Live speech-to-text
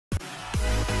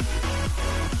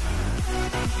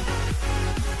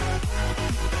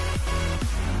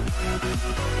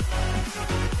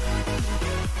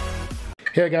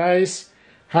Hey guys,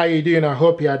 how you doing? I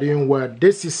hope you are doing well.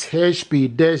 This is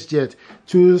HP DeskJet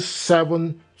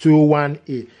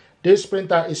 2721A. This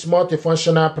printer is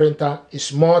multifunctional printer.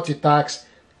 It's multi-task,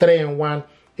 3-in-1,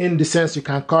 in the sense you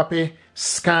can copy,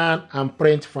 scan, and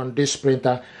print from this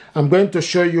printer. I'm going to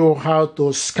show you how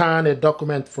to scan a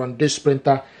document from this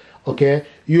printer, okay,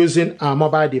 using a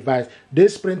mobile device.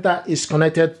 This printer is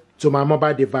connected to my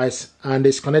mobile device and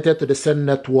it's connected to the same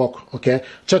network. Okay,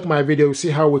 check my video, you see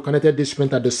how we connected this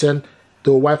printer to send to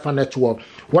Wi-Fi network.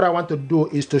 What I want to do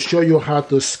is to show you how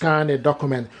to scan a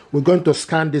document. We're going to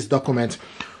scan this document.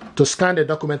 To scan the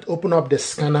document, open up the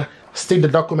scanner, stick the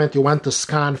document you want to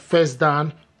scan face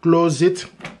down, close it.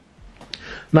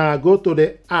 Now go to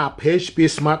the app, HP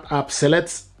Smart App,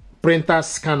 select printer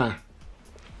scanner.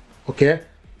 Okay,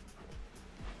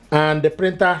 and the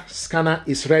printer scanner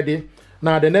is ready.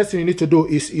 Now the next thing you need to do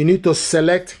is you need to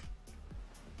select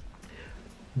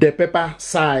the paper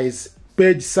size,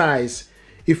 page size.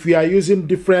 If you are using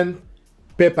different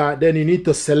paper, then you need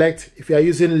to select, if you are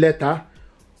using letter,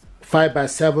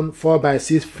 5x7,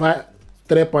 4x6,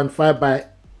 3.5 by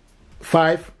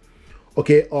 5,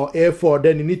 okay, or A4,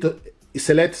 then you need to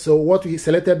select. So what we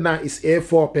selected now is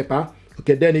A4 paper.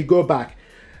 Okay, then you go back.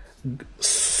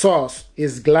 Source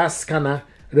is glass scanner.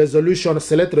 Resolution,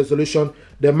 select resolution.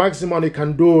 The maximum you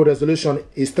can do resolution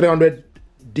is 300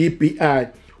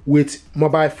 dpi with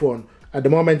mobile phone. At the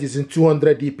moment it's in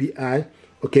 200 dpi.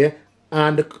 Okay,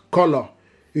 and color,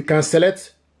 you can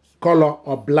select color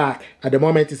or black. At the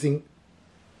moment it's in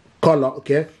color.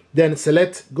 Okay, then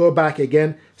select, go back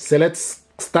again, select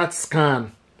start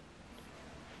scan.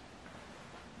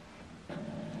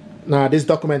 Now this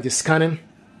document is scanning.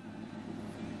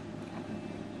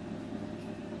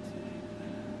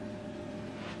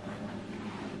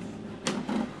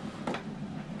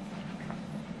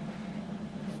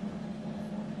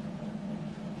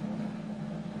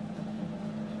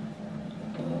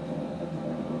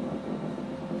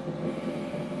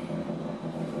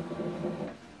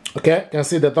 Okay, you can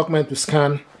see the document to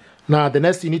scan. Now the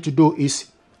next you need to do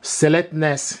is select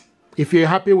next. If you're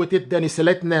happy with it, then you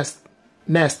select next.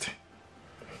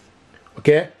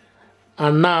 Okay,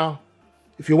 and now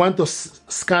if you want to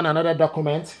scan another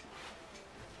document,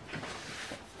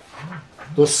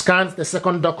 to scan the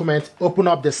second document, open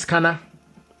up the scanner,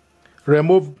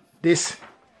 remove this,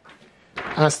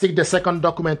 and stick the second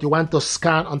document you want to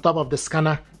scan on top of the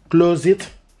scanner, close it.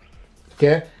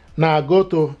 Okay, now go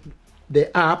to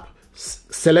the app,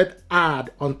 select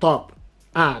add on top,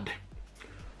 add.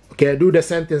 Okay, do the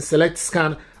same thing, select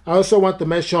scan. I also want to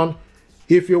mention,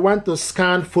 if you want to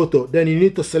scan photo, then you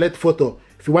need to select photo.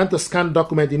 If you want to scan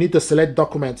document, you need to select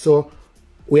document. So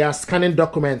we are scanning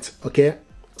document. Okay,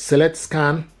 select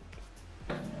scan.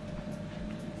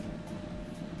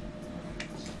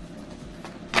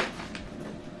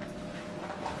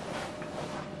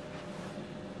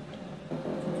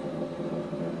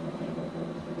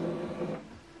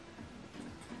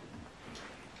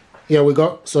 Here we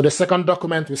go. So the second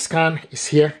document we scan is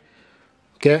here.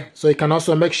 Okay, so you can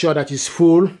also make sure that it's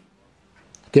full.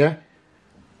 Okay,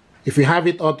 if you have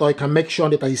it auto, you can make sure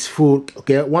that it's full.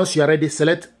 Okay, once you are ready,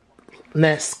 select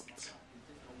next.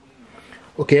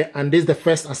 Okay, and this is the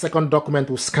first and second document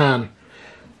we scan.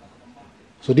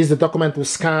 So this is the document we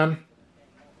scan.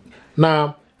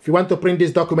 Now if you want to print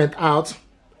this document out,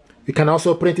 you can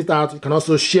also print it out. You can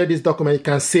also share this document. You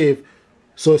can save.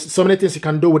 So many things you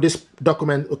can do with this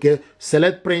document. Okay,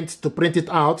 select print to print it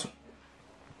out.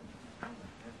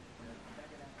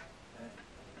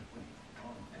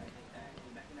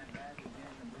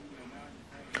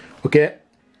 Okay,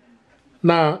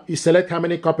 now you select how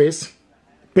many copies,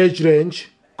 page range,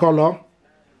 color,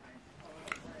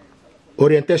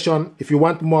 orientation. If you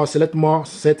want more, select more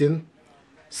setting,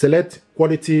 select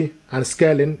quality and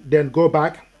scaling, then go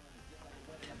back,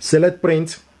 select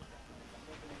print.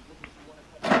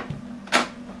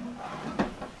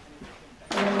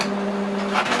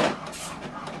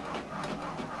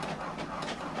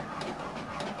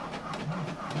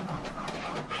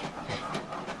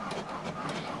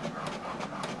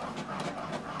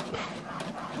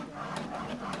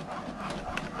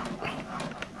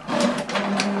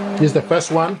 This is the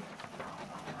first one.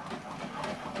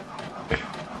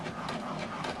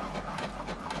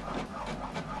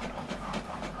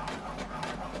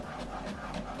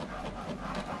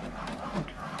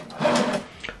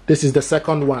 This is the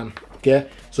second one. Okay,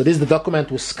 so this is the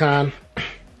document we scan,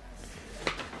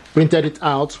 printed it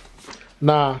out.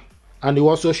 Now, and it will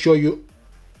also show you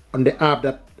on the app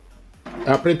that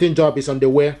our printing job is on the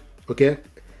way. Okay,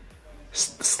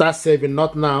 start saving,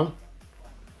 not now.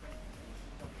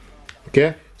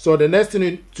 Okay, so the next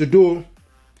thing to do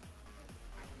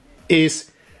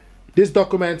is this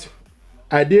document.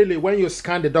 Ideally, when you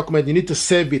scan the document, you need to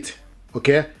save it,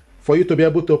 okay, for you to be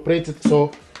able to print it.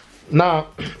 So now,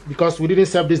 because we didn't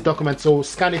save this document, so we'll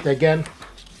scan it again.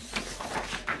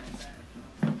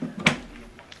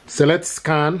 Select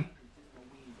scan.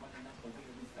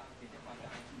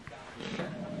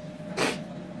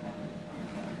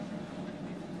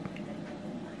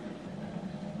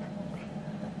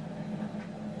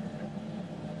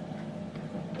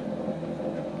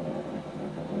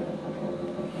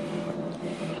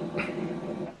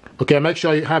 Okay, make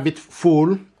sure you have it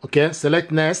full. Okay,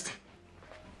 select next.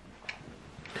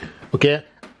 Okay,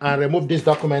 and remove this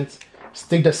document.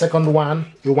 Stick the second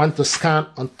one you want to scan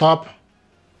on top.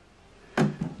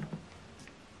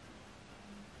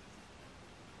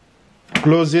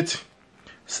 Close it.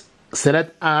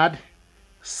 Select add.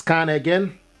 Scan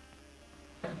again.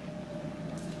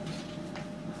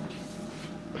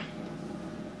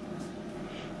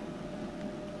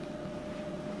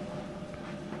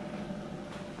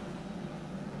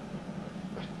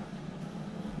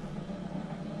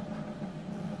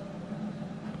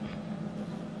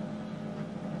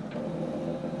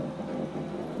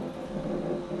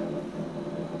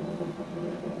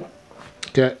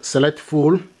 Okay, select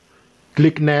full,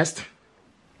 click next.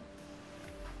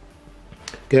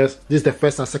 Okay, this is the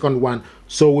first and second one.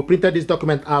 So we printed this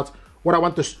document out. What I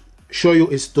want to show you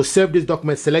is to save this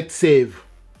document, select save.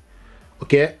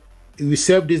 Okay, if you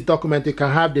save this document, you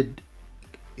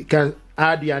can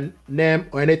add your name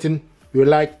or anything you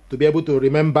like to be able to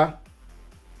remember.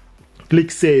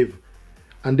 Click save,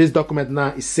 and this document now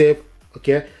is saved.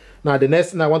 Okay, now the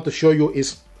next thing I want to show you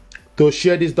is to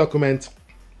share this document.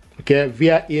 Okay,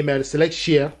 via email. Select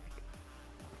share.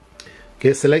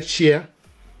 Okay, select share.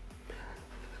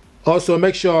 Also,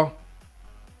 make sure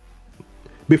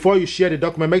before you share the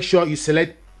document, make sure you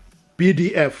select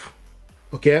PDF.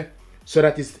 Okay, so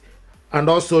that is, and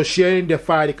also sharing the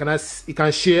file, you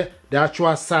can share the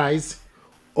actual size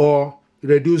or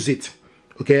reduce it.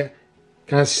 Okay,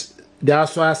 the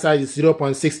actual size is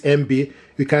 0.6 MB.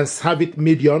 You can have it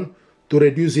medium. To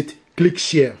reduce it, click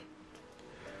share.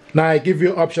 Now I give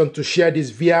you option to share this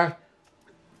via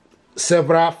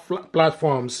several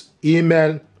platforms: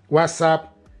 email, WhatsApp,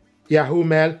 Yahoo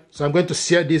Mail. So I'm going to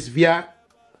share this via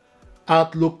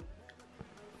Outlook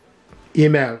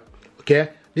email. Okay,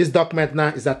 this document now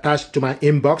is attached to my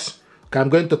inbox. Okay, I'm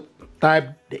going to type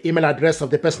the email address of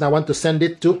the person I want to send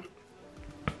it to.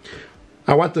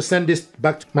 I want to send this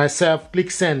back to myself.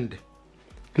 Click send.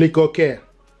 Click OK.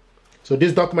 So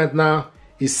this document now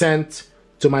is sent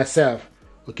to myself.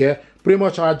 Okay, pretty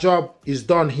much our job is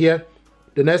done here.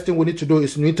 The next thing we need to do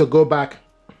is we need to go back.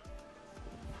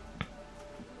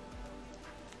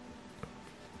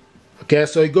 Okay,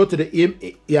 so you go to the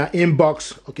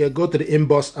inbox. Okay, go to the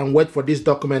inbox and wait for this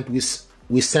document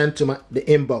we sent to the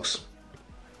inbox.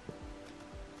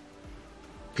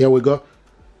 Here we go.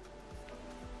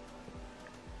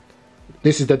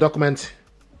 This is the document.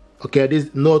 Okay, this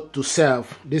note to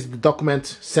self. This is the document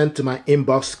sent to my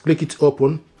inbox. Click it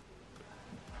open.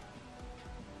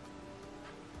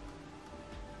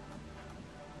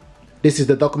 This is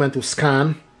the document to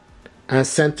scan and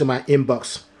send to my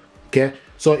inbox. Okay,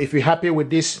 so if you're happy with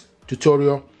this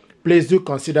tutorial, please do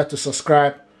consider to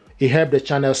subscribe. It helps the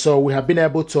channel. So we have been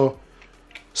able to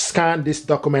scan this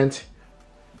document,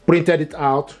 printed it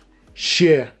out,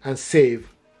 share and save.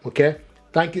 Okay,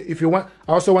 thank you. If you want,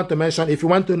 I also want to mention, if you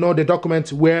want to know the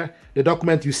document, where the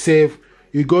document you save,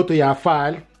 you go to your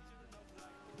file,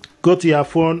 go to your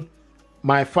phone,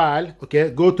 my file. Okay,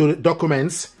 go to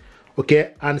documents.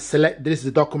 Okay, and select this is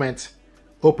the document.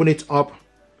 Open it up.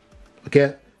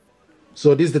 Okay,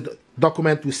 so this is the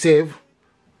document we save.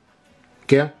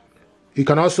 Okay, you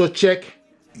can also check,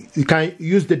 you can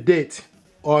use the date,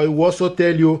 or it will also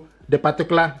tell you the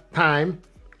particular time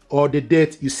or the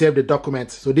date you save the document.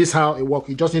 So this is how it works.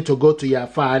 You just need to go to your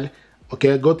file.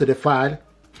 Okay, go to the file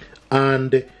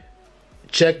and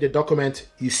check the document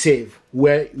you save,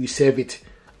 where you save it,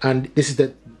 and this is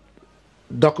the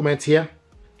document here.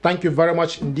 Thank you very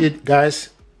much indeed, guys.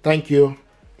 Thank you.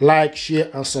 Like, share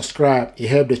and subscribe. It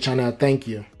helps the channel. Thank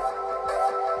you.